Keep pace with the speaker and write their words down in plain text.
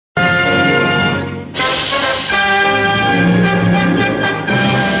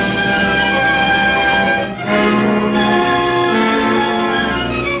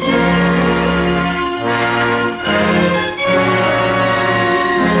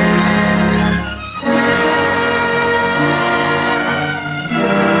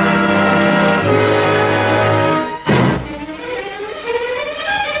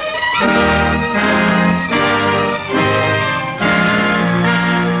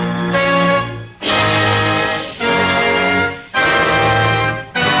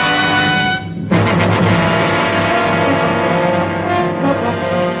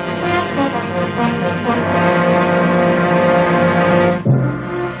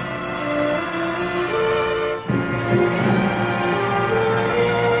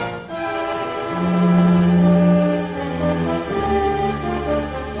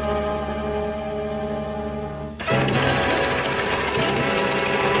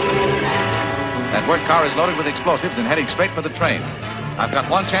That work car is loaded with explosives and heading straight for the train. I've got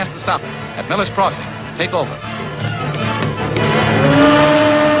one chance to stop it. At Miller's Crossing. Take over.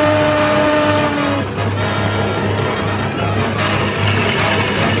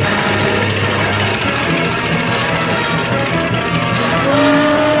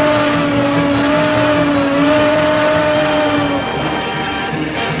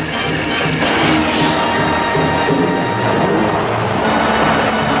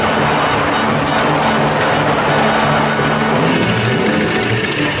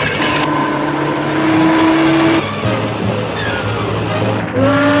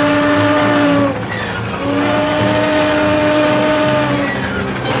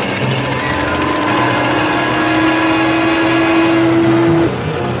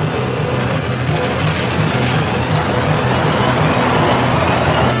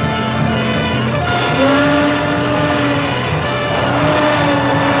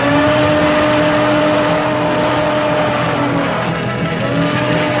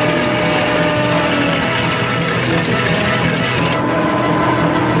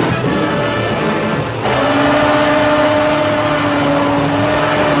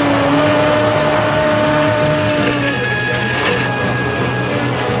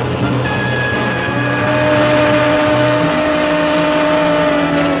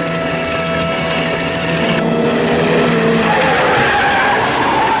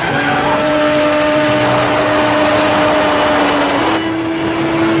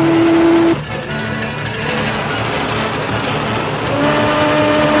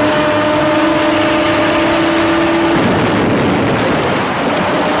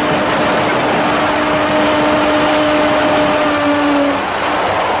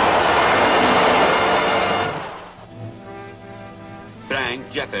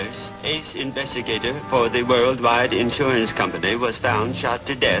 Investigator for the worldwide insurance company was found shot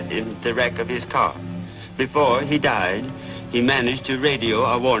to death in the wreck of his car. Before he died, he managed to radio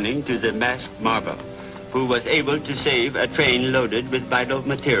a warning to the masked marble, who was able to save a train loaded with vital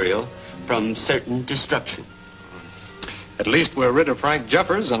material from certain destruction. At least we're rid of Frank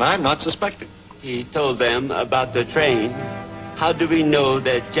Jeffers, and I'm not suspected. He told them about the train. How do we know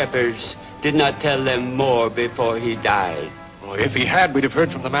that Jeffers did not tell them more before he died? Well, if he had, we'd have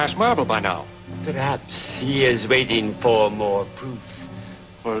heard from the masked marble by now. Perhaps he is waiting for more proof.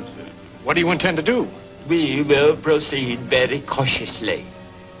 Well, what do you intend to do? We will proceed very cautiously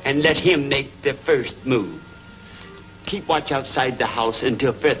and let him make the first move. Keep watch outside the house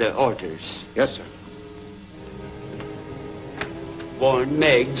until further orders. Yes, sir. Warn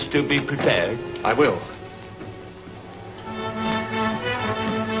Meggs to be prepared. I will.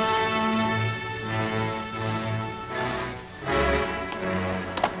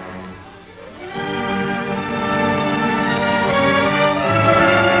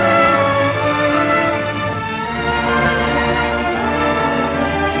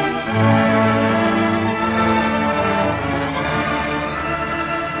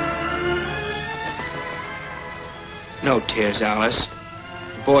 No tears, Alice.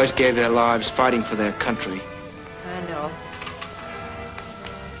 The boys gave their lives fighting for their country. I know.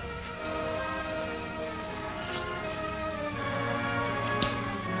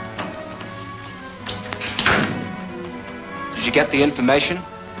 Did you get the information?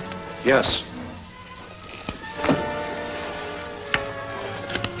 Yes.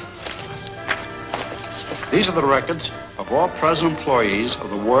 These are the records of all present employees of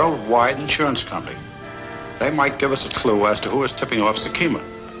the worldwide insurance company. They might give us a clue as to who is tipping off Sakima.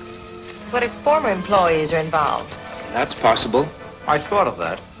 What if former employees are involved? That's possible. I thought of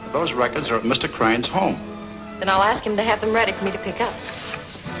that. Those records are at Mr. Crane's home. Then I'll ask him to have them ready for me to pick up.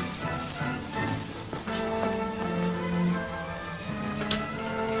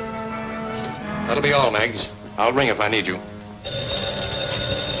 That'll be all, Meggs. I'll ring if I need you.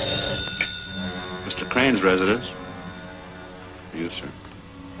 Mr. Crane's residence. You, sir.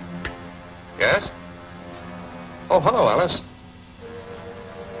 Yes? Oh, hello, Alice.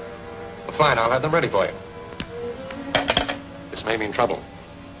 Well, fine, I'll have them ready for you. This may mean trouble.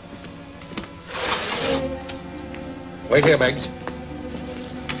 Wait here, Meggs.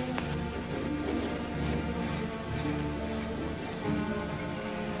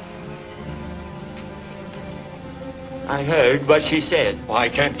 I heard what she said. Well, I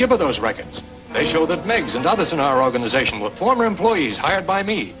can't give her those records. They show that Meggs and others in our organization were former employees hired by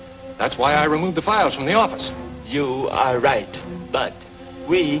me. That's why I removed the files from the office. You are right, but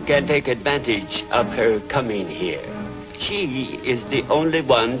we can take advantage of her coming here. She is the only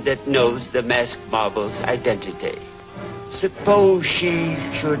one that knows the masked marble's identity. Suppose she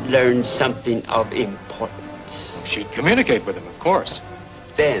should learn something of importance. She'd communicate with him, of course.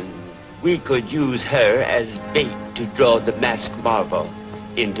 Then We could use her as bait to draw the masked marvel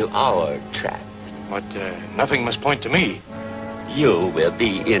into our trap. But nothing must point to me. You will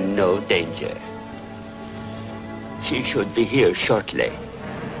be in no danger. She should be here shortly.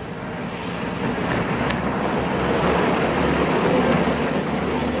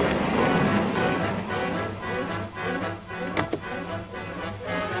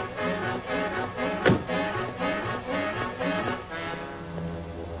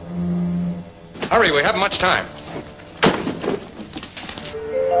 Hurry, we haven't much time.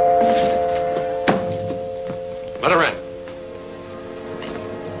 Let her in.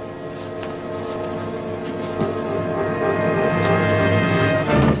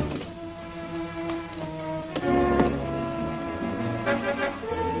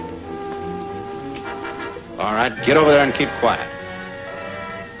 All right, get over there and keep quiet.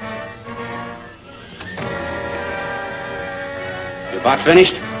 You about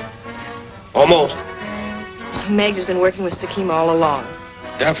finished? Almost. So Meggs has been working with Sakima all along.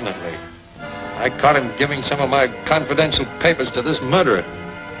 Definitely. I caught him giving some of my confidential papers to this murderer.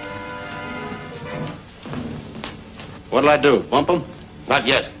 What'll I do, bump him? Not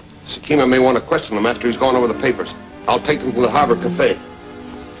yet. Sakima may want to question him after he's gone over the papers. I'll take them to the Harbor Cafe.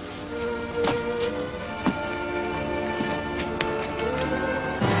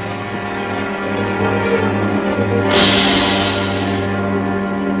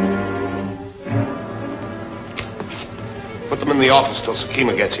 Put them in the office till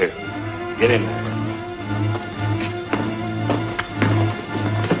Sakima gets here. Get in.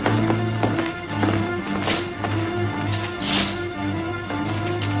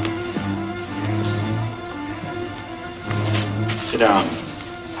 Sit down.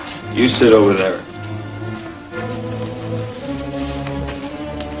 You sit over there.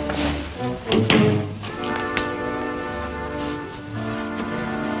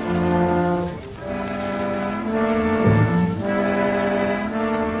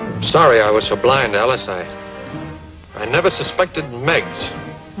 Sorry I was so blind, Alice. I never suspected Meggs.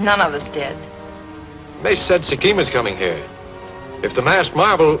 None of us did. Mace said Sakima's coming here. If the masked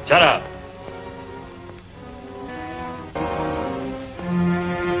marvel... Shut up.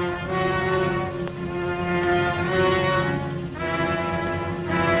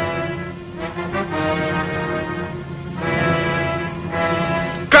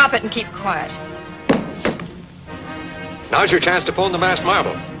 Drop it and keep quiet. Now's your chance to phone the masked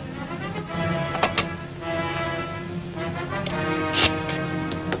marvel.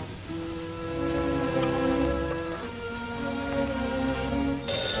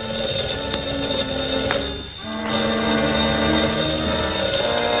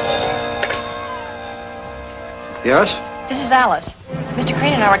 Yes? This is Alice. Mr.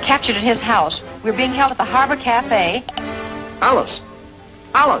 Crane and I were captured at his house. We're being held at the Harbor Cafe. Alice!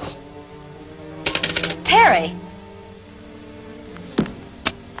 Alice! Terry!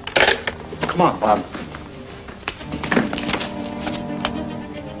 Come on, Bob.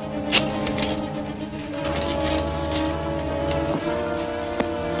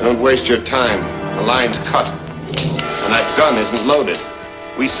 Don't waste your time. The line's cut. And that gun isn't loaded.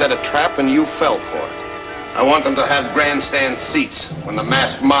 We set a trap and you fell for it. I want them to have grandstand seats when the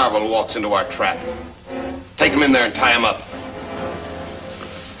masked marvel walks into our trap. Take him in there and tie him up.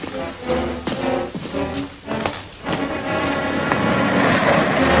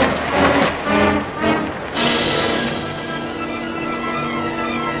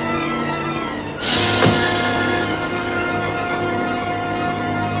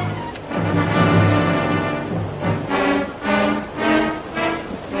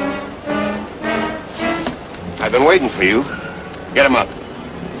 I've been waiting for you. Get him up.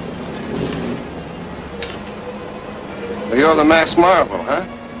 So you're the masked marvel, huh?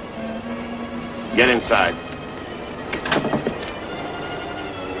 Get inside.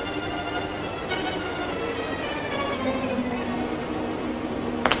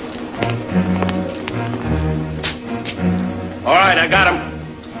 All right, I got him.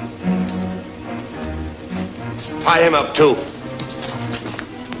 Tie him up, too.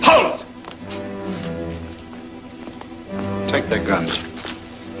 Hold it! Take their guns.